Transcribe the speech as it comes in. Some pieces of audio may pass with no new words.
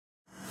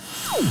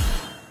Hi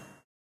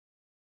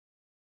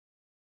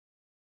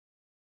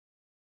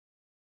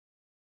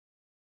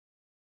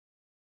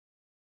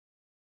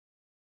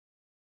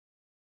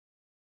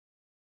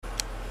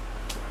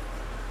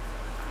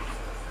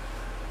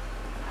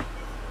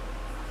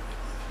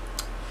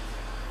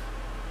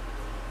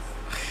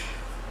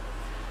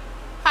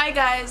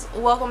guys,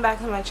 welcome back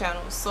to my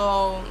channel.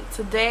 So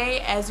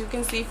today, as you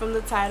can see from the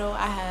title,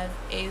 I have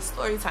a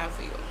story time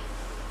for you.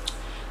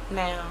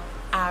 Now,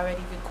 I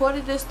already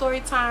recorded this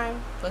story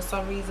time. For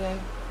some reason,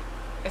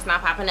 it's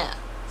not popping up.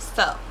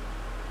 So,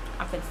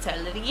 I'm going to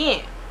tell it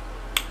again.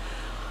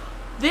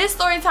 This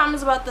story time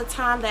is about the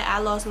time that I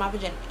lost my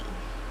virginity.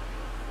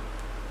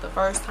 The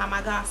first time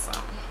I got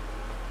some.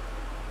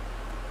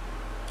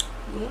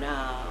 You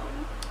know.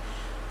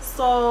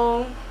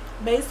 So,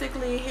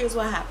 basically, here's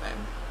what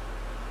happened.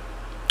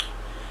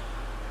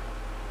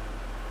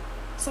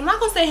 So I'm not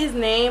gonna say his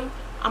name,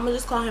 I'm gonna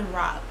just call him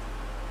Rob.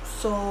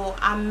 So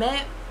I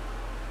met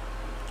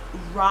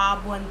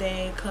Rob one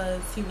day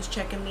because he was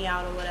checking me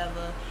out or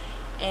whatever,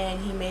 and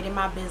he made it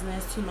my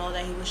business to know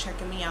that he was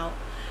checking me out.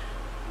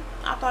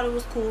 I thought it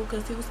was cool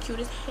because he was cute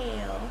as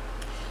hell.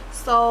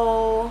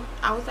 So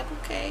I was like,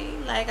 okay,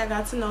 like I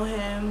got to know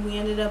him. We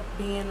ended up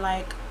being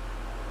like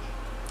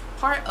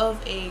part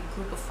of a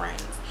group of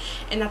friends.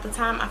 And at the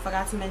time, I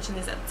forgot to mention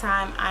this, at the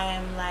time I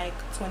am like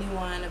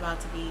 21,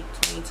 about to be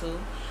 22.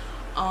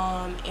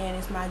 And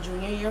it's my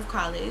junior year of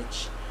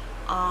college.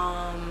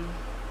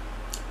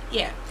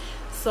 Yeah,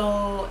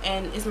 so,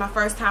 and it's my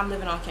first time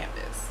living on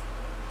campus.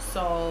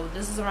 So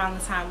this is around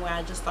the time where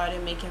I just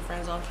started making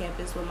friends on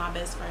campus with my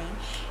best friend,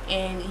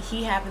 and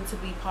he happened to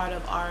be part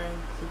of our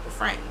group of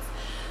friends.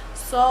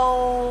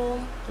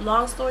 So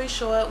long story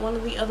short, one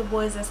of the other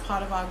boys that's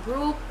part of our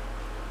group,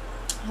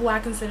 who I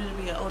consider to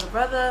be an older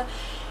brother,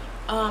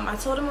 I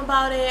told him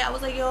about it. I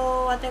was like,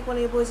 yo, I think one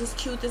of your boys is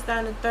cute, this, that,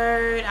 and the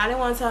third. I didn't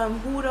want to tell him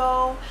who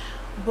though,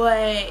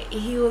 but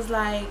he was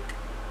like,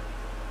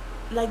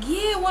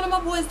 yeah, one of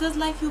my boys does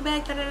like you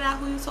back, da da da,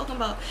 who you talking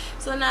about?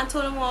 So then I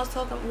told him who I was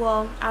talking,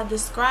 well, I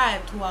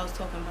described who I was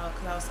talking about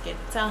because I was scared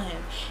to tell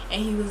him.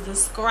 And he was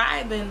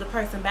describing the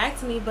person back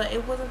to me, but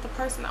it wasn't the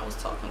person I was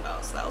talking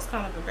about. So that was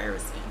kind of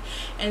embarrassing.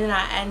 And then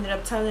I ended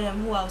up telling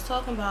him who I was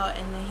talking about,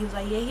 and then he was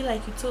like, yeah, he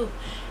like you too.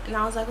 And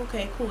I was like,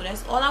 okay, cool,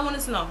 that's all I wanted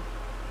to know.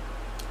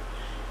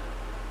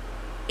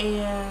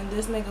 And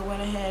this nigga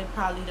went ahead,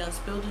 probably done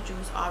spilled the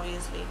juice,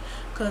 obviously,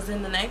 because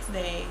then the next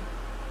day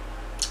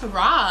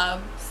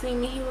Rob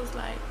seen me, he was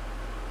like,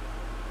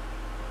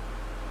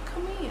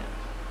 come here.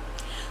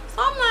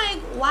 So I'm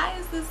like, why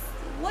is this,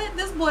 what,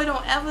 this boy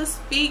don't ever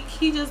speak.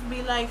 He just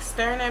be like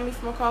staring at me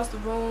from across the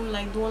room,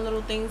 like doing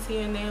little things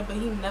here and there, but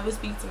he never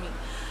speaks to me.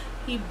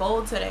 He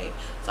bold today.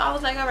 So I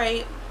was like, all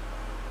right.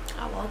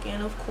 I walk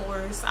in, of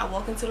course. I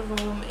walk into the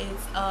room.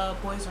 It's a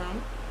boys'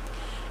 room.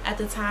 At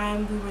the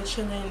time, we were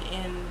chilling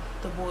in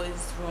the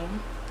boys'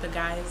 room, the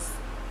guys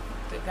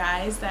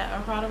that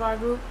are part of our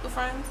group of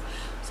friends.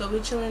 So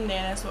we're chilling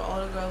there. That's where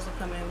all the girls will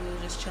come in. We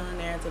were just chilling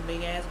there. It's a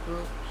big ass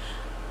group.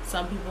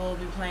 Some people will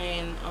be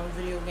playing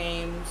video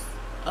games.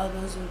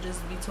 Others will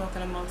just be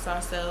talking amongst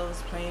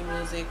ourselves, playing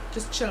music,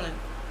 just chilling.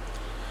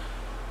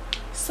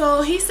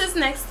 So he sits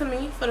next to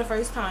me for the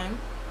first time.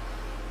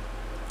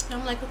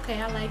 I'm like,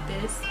 okay, I like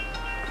this.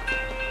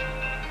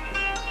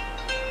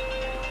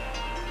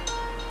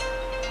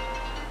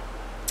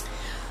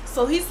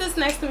 So he sits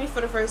next to me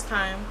for the first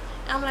time,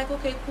 and I'm like,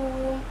 okay,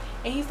 cool.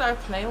 And he started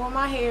playing with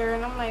my hair,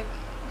 and I'm like,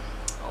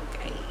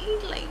 okay,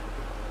 like,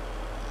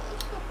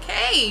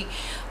 okay.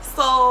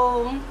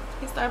 So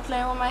he started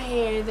playing with my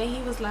hair. Then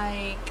he was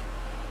like,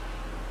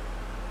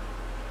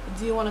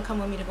 do you want to come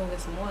with me to go get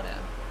some water?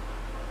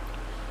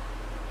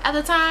 At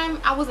the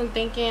time, I wasn't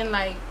thinking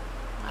like,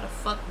 why the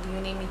fuck do you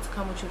need me to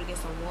come with you to get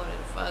some water?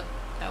 The fuck,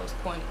 that was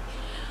corny.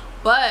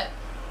 But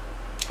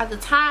at the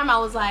time, I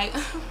was like,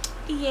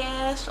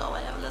 yeah, sure,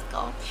 whatever, let's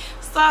go.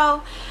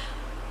 So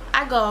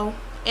I go,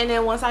 and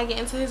then once I get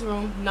into his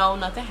room, no,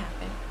 nothing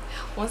happened.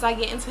 Once I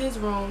get into his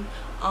room,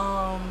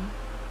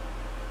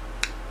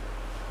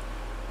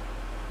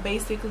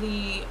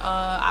 basically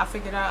I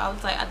figured out, I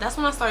was like, that's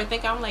when I started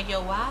thinking, I'm like,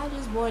 yo, why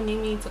does this boy need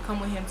me to come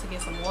with him to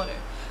get some water?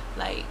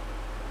 Like,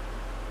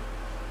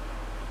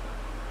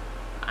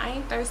 I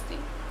ain't thirsty.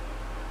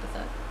 What's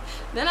up?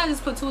 Then I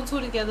just put two and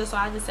two together, so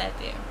I just sat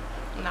there,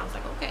 and I was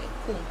like, okay,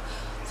 cool.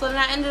 So then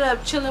I ended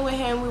up chilling with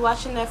him. We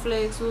watching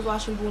Netflix. We was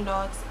watching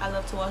Boondocks. I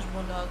love to watch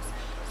Boondocks.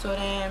 So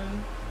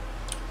then,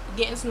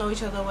 getting to know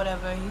each other,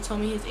 whatever. He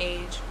told me his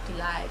age. He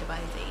lied about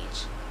his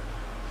age.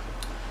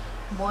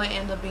 Boy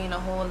ended up being a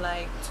whole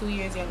like 2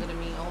 years younger than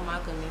me. Oh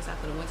my goodness, I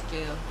could have went to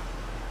jail,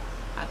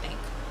 I think.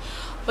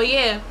 But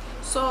yeah,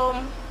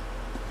 so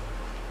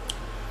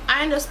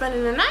I ended up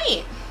spending the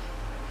night.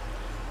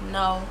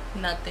 No,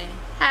 nothing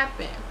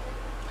happened.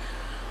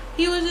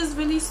 He was just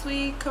really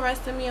sweet,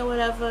 caressing me or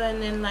whatever, and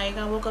then like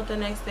I woke up the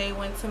next day,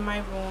 went to my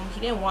room.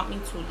 He didn't want me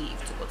to leave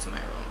to go to my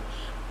room,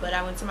 but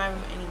I went to my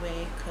room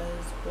anyway,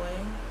 cause boy,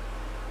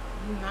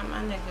 you're not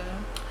my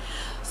nigga.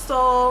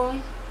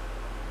 So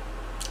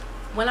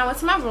when I went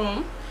to my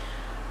room,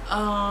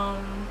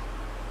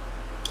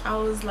 I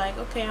was like,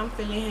 okay, I'm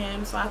feeling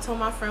him. So I told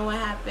my friend what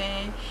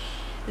happened,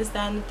 this,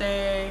 that, and the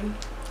third,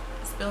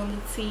 spilling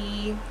the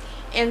tea.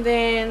 And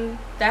then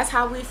that's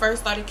how we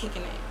first started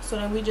kicking it. So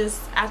then we just,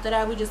 after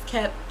that, we just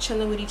kept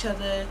chilling with each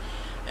other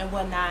and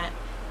whatnot.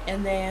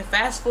 And then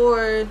fast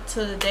forward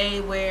to the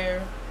day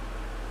where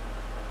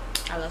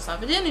I lost my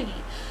virginity.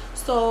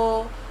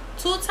 So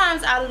 2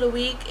 times out of the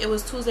week, it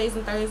was Tuesdays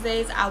and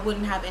Thursdays, I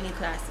wouldn't have any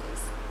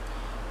classes.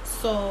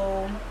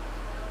 So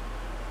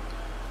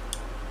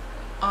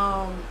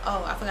oh,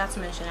 I forgot to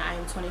mention I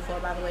am 24,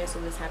 by the way, so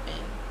this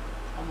happened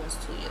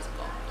almost 2 years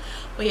ago.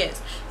 But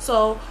yes,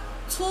 so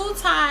 2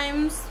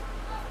 times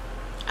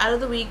out of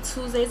the week,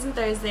 Tuesdays and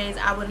Thursdays,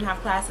 I wouldn't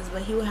have classes,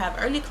 but he would have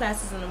early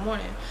classes in the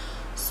morning.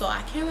 So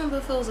I can't remember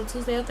if it was a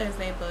Tuesday or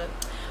Thursday, but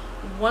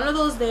one of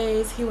those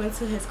days he went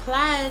to his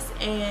class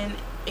and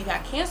it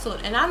got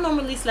canceled. And I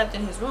normally slept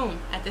in his room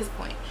at this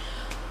point.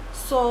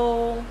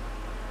 So,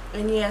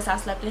 and yes, I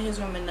slept in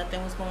his room and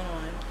nothing was going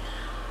on.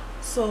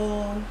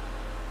 So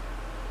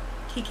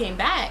he came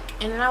back,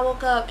 and then I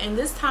woke up, and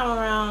this time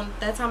around,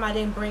 that time I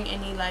didn't bring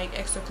any like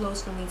extra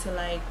clothes for me to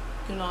like,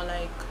 you know,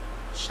 like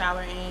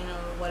shower in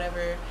or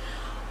whatever.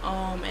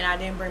 And I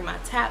didn't bring my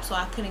tap, so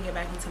I couldn't get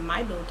back into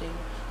my building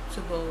to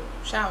go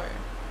shower.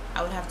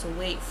 I would have to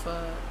wait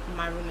for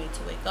my roommate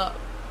to wake up,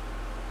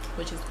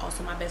 which is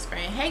also my best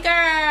friend. Hey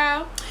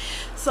girl.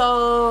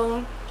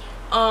 So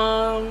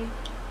I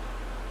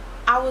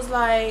was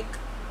like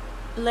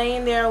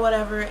laying there or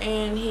whatever,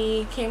 and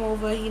he came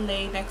over, he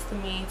laid next to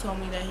me, told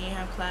me that he didn't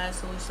have class,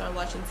 so we started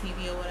watching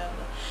TV or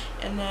whatever.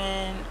 And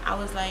then I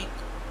was like,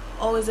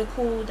 oh, is it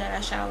cool that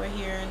I shower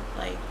here?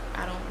 Like,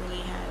 I don't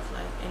really have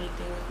like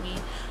anything with me.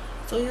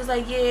 So he was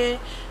like, yeah,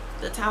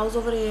 the towel's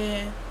over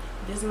there,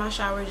 this is my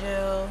shower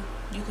gel,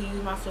 you can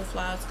use my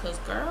flip-flops. Because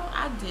girl,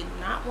 I did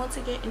not want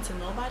to get into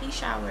nobody's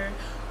shower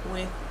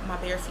with my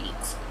bare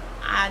feet.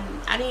 I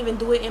didn't even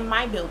do it in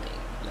my building.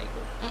 Like,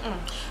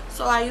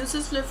 So I used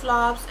his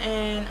flip-flops,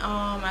 and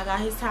I got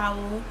his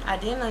towel. I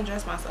didn't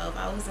undress myself.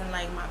 I was in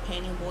like my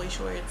panty boy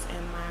shorts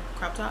and my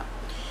crop top,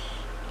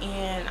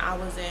 and I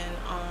was in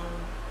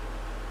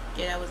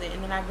yeah, that was it.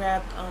 And then I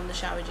grabbed the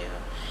shower gel,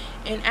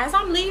 and as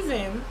I'm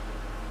leaving,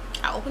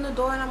 I open the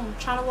door and I'm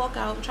trying to walk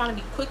out. I'm trying to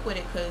be quick with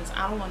it because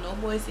I don't want no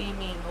boy seeing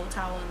me and no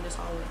towel in this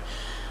hallway.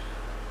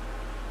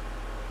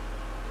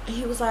 And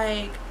he was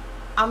like,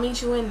 I'll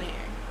meet you in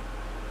there.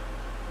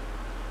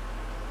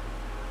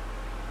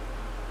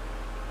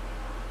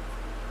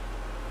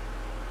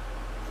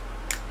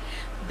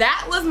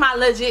 That was my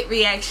legit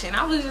reaction.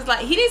 I was just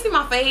like, he didn't see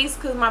my face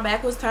because my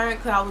back was turned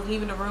because I was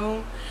leaving the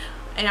room,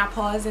 and I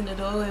paused in the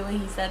doorway when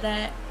he said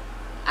that.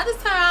 I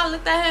just turned around and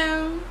looked at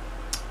him.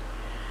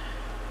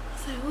 I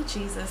was like, oh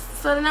Jesus.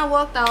 So then I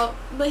walked out,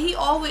 but he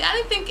always, I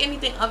didn't think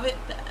anything of it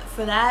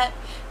for that,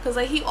 because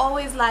like he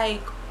always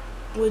like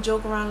would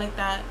joke around like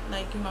that,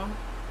 like, you know,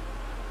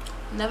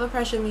 never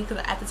pressured me,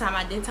 because at the time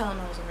I did tell him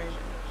I was a virgin.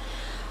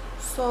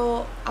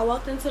 So I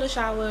walked into the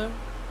shower.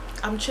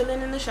 I'm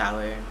chilling in the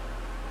shower,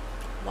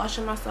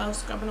 washing myself,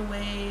 scrubbing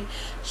away.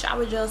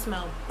 Shower gel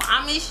smell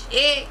bomb as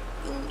shit.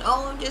 You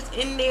know, I'm just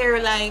in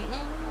there like,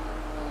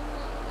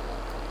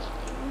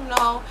 you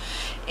know.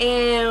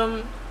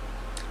 And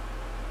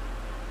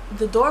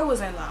the door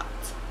wasn't locked.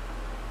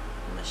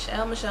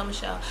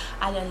 Michelle.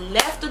 I then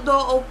left the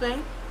door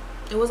open.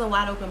 It wasn't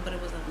wide open, but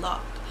it wasn't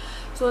locked.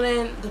 So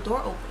then the door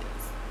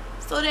opens.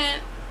 So then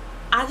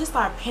I just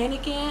started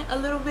panicking a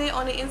little bit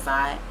on the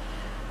inside,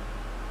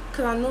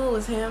 because I knew it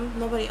was him.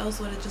 Nobody else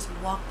would have just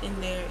walked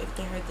in there if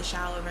they heard the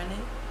shower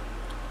running,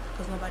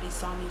 because nobody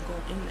saw me go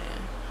in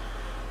there.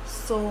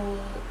 So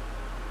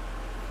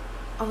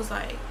I was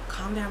like,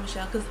 calm down,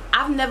 Michelle, because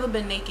I've never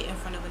been naked in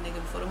front of a nigga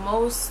before. The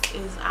most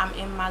is I'm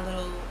in my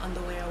little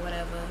underwear or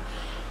whatever,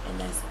 and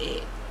that's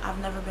it. I've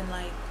never been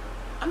like,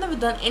 I've never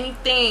done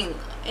anything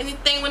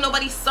with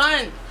nobody's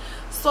son.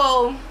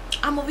 So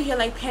I'm over here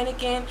like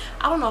panicking.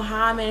 I don't know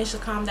how I managed to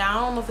calm down. I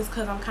don't know if it's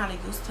because I'm kind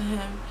of used to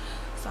him.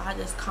 So I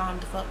just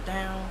calmed the fuck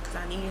down because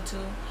I needed to.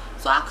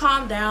 So I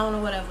calmed down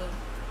or whatever.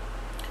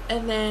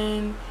 And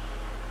then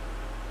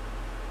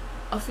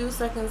a few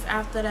seconds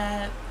after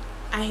that,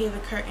 I hear the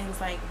curtains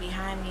like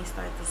behind me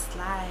start to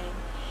slide.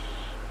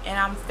 And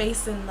I'm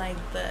facing like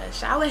the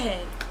shower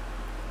head.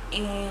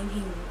 And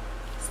he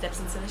steps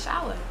into the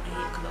shower and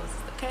he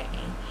closes the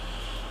curtain.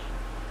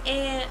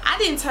 And I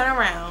didn't turn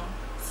around.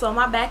 So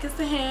my back is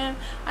to him.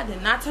 I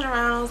did not turn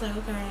around. I was like,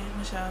 okay,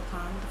 Michelle,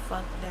 calm the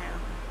fuck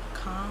down.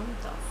 Calm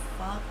the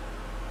fuck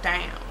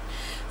down.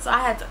 So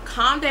I had to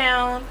calm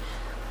down,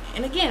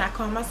 and again I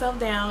calmed myself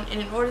down, and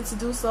in order to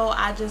do so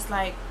I just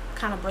like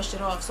kind of brushed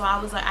it off. So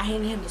I was like, I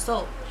handed him the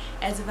soap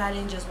as if I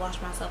didn't just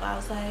wash myself. I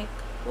was like,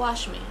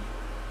 wash me.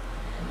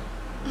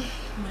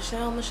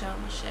 Michelle. So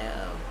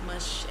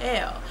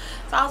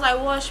I was like,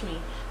 wash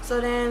me.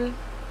 So then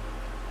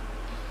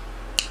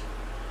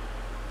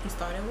he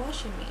started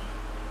washing me,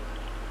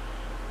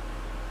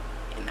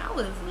 and I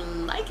was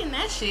liking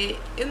that shit.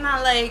 It's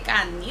not like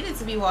I needed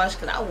to be washed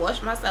because I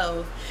washed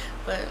myself,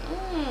 but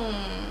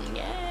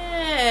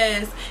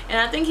yes. And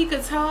I think he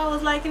could tell I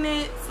was liking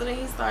it, so then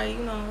he started,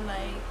 you know,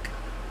 like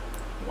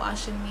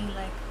washing me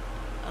like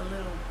a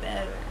little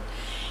better.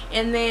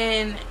 And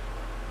then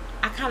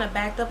I kind of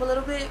backed up a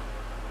little bit,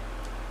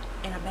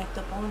 and I backed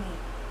up on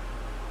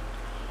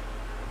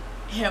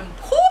it. And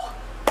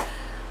poof,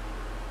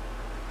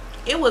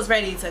 it was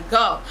ready to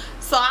go.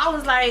 So I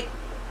was like,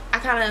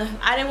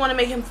 I didn't want to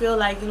make him feel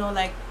like, you know,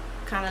 like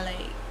kind of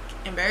like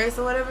embarrassed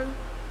or whatever,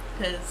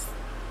 because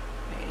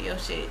your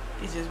shit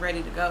is just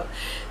ready to go.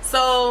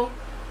 So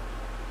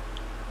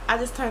I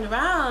just turned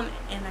around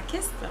and I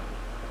kissed him,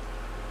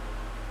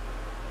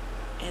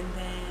 and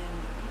then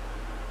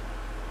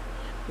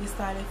we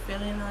started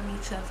feeling on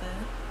each other,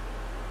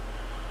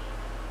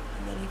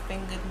 and then he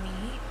fingered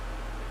me,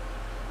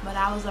 but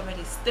I was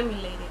already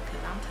stimulated,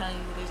 because I'm telling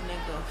you, this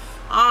nigga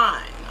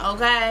fine,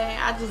 okay?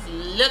 I just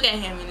look at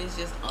him and it's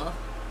just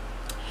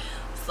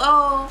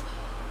so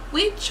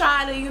we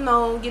try to, you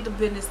know, get the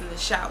business in the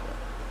shower.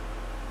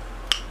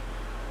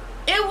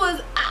 It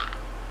was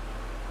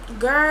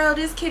girl,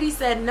 this kitty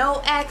said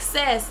no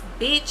access,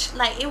 bitch.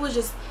 Like, it was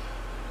just,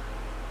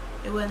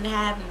 it wasn't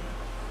happening.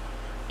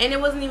 And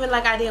it wasn't even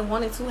like I didn't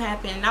want it to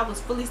happen. I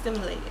was fully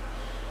stimulated.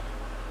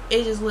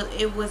 It just was,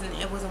 it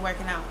wasn't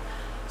working out.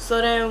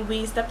 So then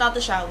we stepped out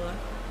the shower.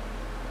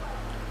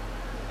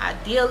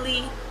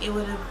 Ideally, it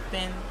would have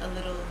been a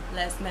little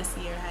less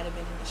messier had it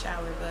been in the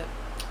shower, but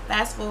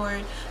fast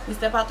forward, we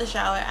step out the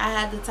shower. I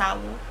had the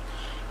towel,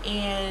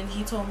 and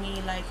he told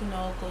me, like, you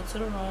know, go to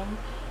the room,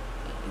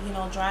 you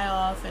know, dry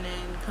off, and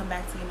then come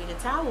back to give me the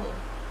towel,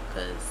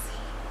 because,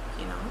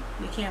 you know,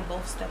 we can't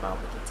both step out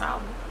with the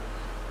towel.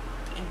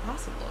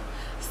 Impossible.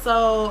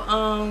 So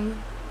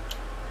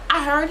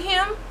I heard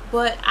him,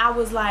 but I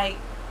was like,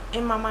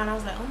 in my mind I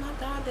was like, oh my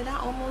god, did I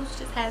almost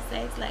just have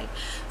sex? Like,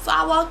 so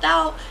I walked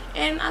out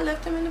and I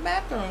left him in the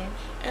bathroom,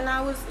 and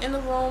I was in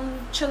the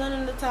room chilling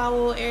in the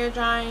towel, air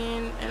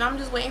drying, and I'm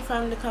just waiting for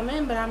him to come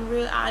in, but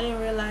I didn't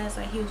realize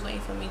that he was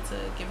waiting for me to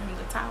give him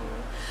the towel.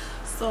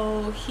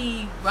 So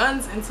he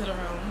runs into the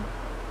room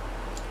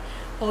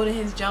holding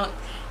his junk,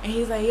 and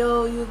he's like,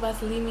 yo, you was about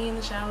to leave me in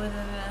the shower, da,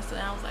 da, da. So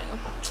I was like,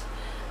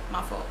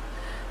 my fault.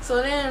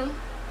 So then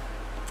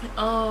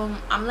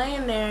I'm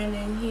laying there, and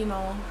then, you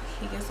know,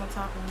 he gets on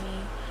top of me,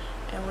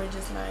 and we're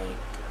just like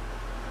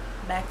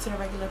back to the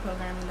regular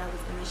programming that was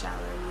in the shower.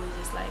 We were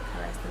just like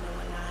caressing and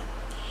whatnot,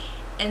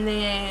 and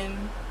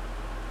then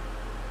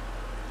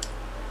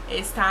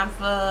it's time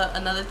for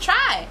another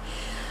try.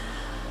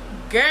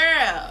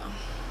 Girl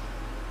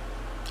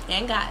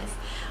and guys,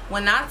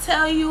 when I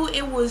tell you,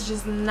 it was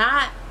just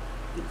not,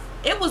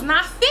 it was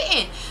not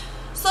fitting.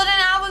 So then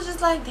I was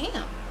just like,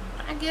 damn,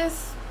 I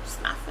guess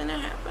it's not finna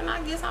happen.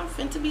 I guess I'm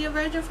finna be a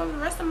virgin for the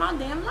rest of my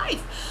damn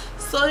life.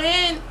 So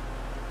then,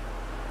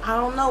 I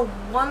don't know,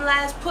 one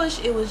last push,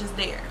 it was just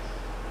there.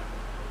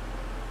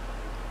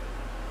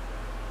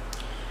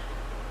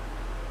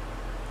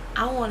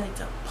 I wanted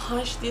to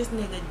punch this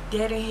nigga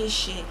dead in his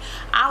shit.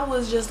 I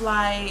was just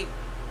like,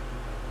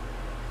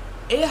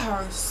 it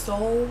hurt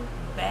so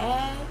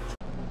bad.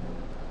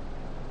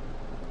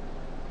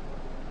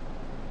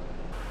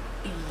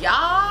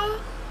 Y'all,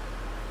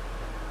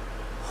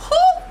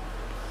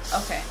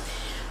 okay,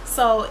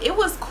 so it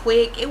was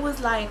quick. It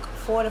was like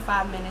 4 to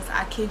 5 minutes,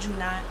 I kid you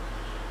not.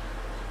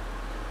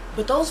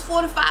 But those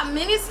 4 to 5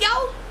 minutes,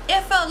 yo,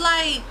 it felt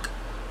like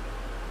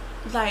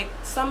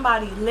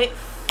somebody lit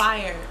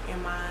fire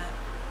in my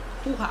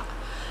hoo-ha.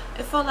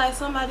 It felt like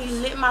somebody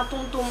lit my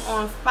tum-tum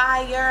on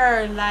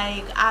fire.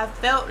 Like, I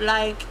felt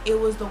like it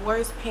was the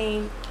worst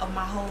pain of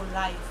my whole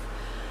life.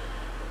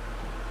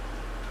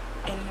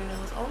 And then it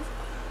was over.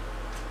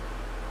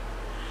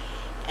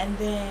 And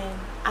then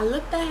I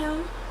looked at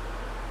him,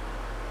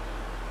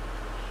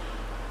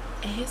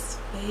 and his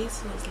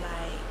face was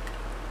like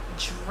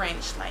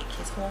drenched. Like,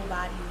 his whole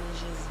body was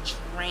just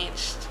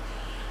drenched.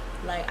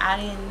 Like, I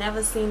didn't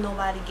never seen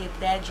nobody get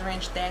that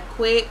drenched that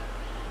quick.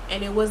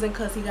 And it wasn't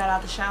because he got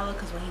out the shower,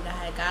 because when he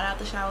had got out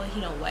the shower,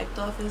 he done wiped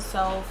off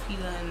himself, he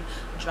done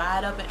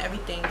dried up and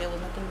everything. There was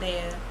nothing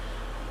there.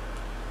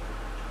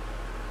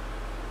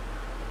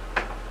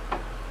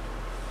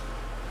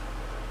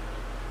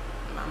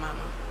 My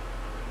mama.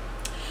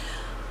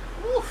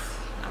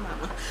 Oof, my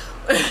mama.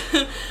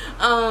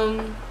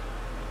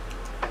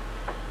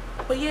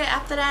 But yeah,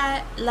 after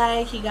that,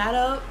 like, he got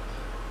up,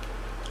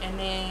 and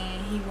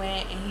then he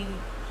went and he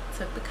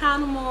took the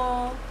condom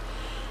off,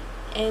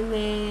 and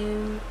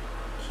then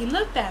he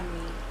looked at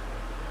me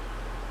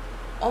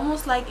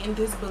almost like in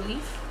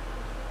disbelief,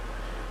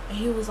 and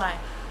he was like,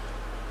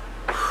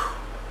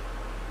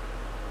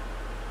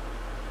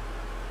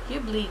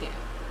 you're bleeding.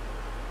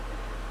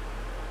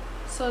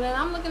 So then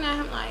I'm looking at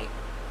him like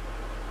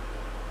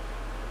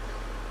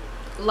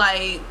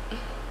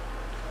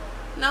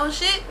no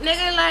shit,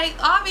 nigga. Like,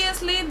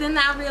 obviously, then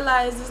I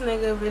realized this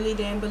nigga really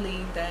didn't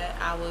believe that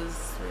I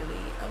was really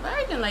a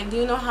virgin. Like, do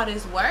you know how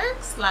this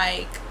works?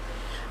 Like,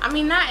 I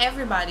mean, not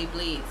everybody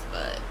bleeds,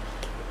 but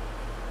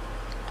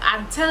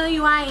I'm telling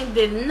you, I ain't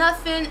did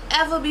nothing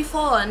ever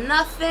before.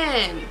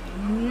 Nothing.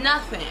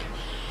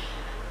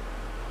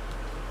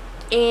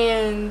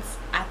 And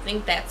I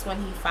think that's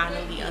when he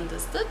finally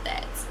understood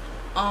that.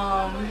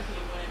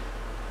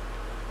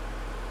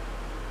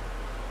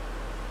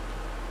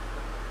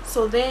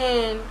 So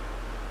then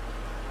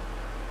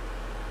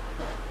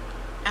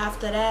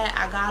after that,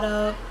 I got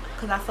up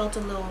because I felt a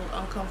little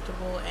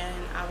uncomfortable, and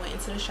I went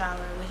into the shower,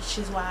 which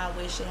is why I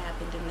wish it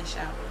happened in the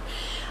shower.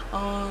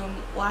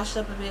 Washed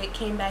up a bit,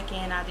 came back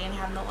in. I didn't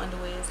have no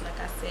underwears, like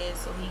I said,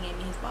 so he gave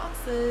me his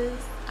boxes.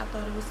 I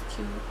thought it was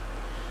cute.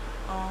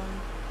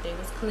 They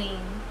was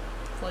clean.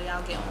 Before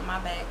y'all get on my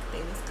back,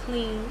 they was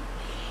clean.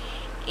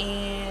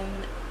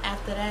 And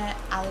after that,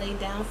 I laid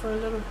down for a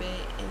little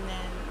bit, and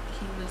then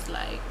he was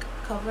like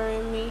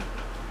covering me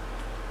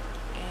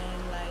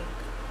and like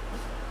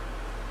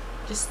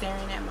just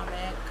staring at my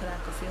back, because I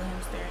could feel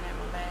him staring at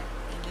my back,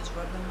 and just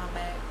rubbing my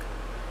back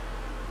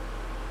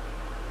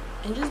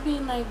and just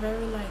being like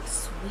very like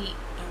sweet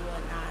and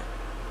whatnot.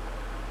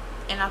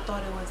 And I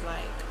thought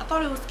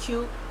it was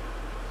cute.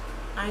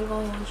 I ain't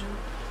gonna hold you.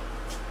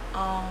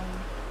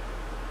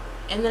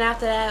 And then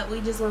after that, we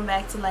just went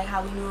back to like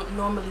how we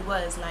normally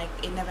was. Like,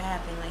 it never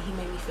happened. Like, he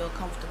made me feel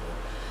comfortable.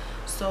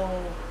 So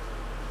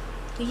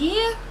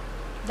yeah,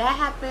 that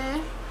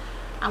happened.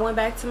 I went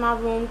back to my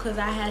room because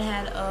I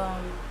had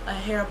a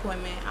hair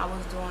appointment. I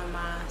was doing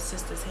my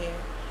sister's hair,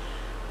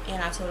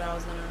 and I told her I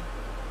was gonna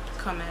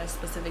come at a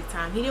specific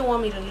time. He didn't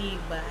want me to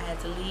leave, but I had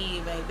to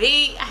leave,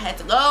 baby. I had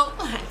to go.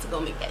 I had to go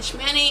make that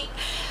money.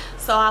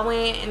 So I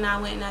went and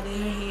I did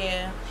her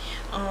hair.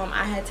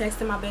 I had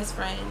texted my best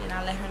friend, and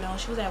I let her know.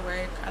 She was at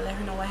work. I let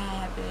her know what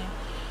had happened,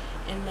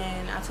 and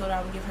then I told her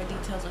I would give her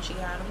details when she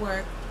got out of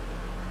work.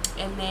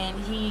 And then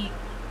he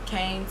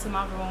came to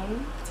my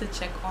room to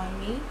check on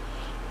me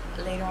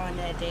later on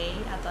that day.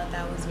 I thought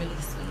that was really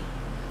sweet.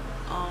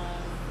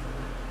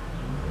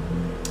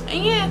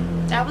 And yeah,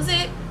 that was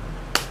it.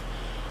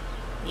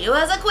 It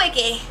was a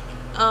quickie.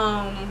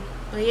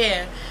 But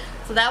yeah,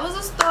 so that was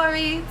a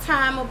story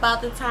time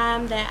about the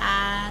time that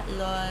I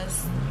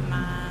lost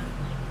my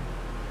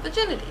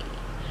virginity.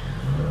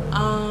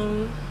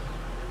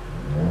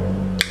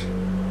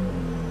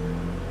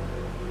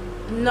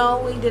 No,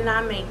 we did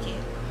not make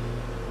it.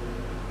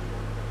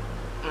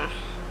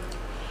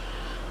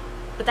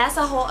 But that's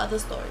a whole other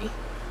story.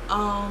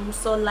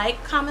 So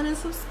like, comment, and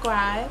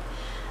subscribe.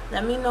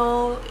 Let me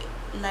know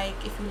like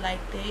if you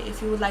liked it,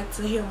 if you would like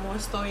to hear more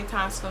story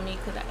times from me,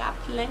 because I got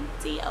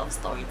plenty of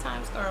story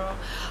times, girl.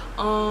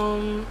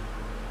 And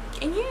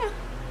yeah.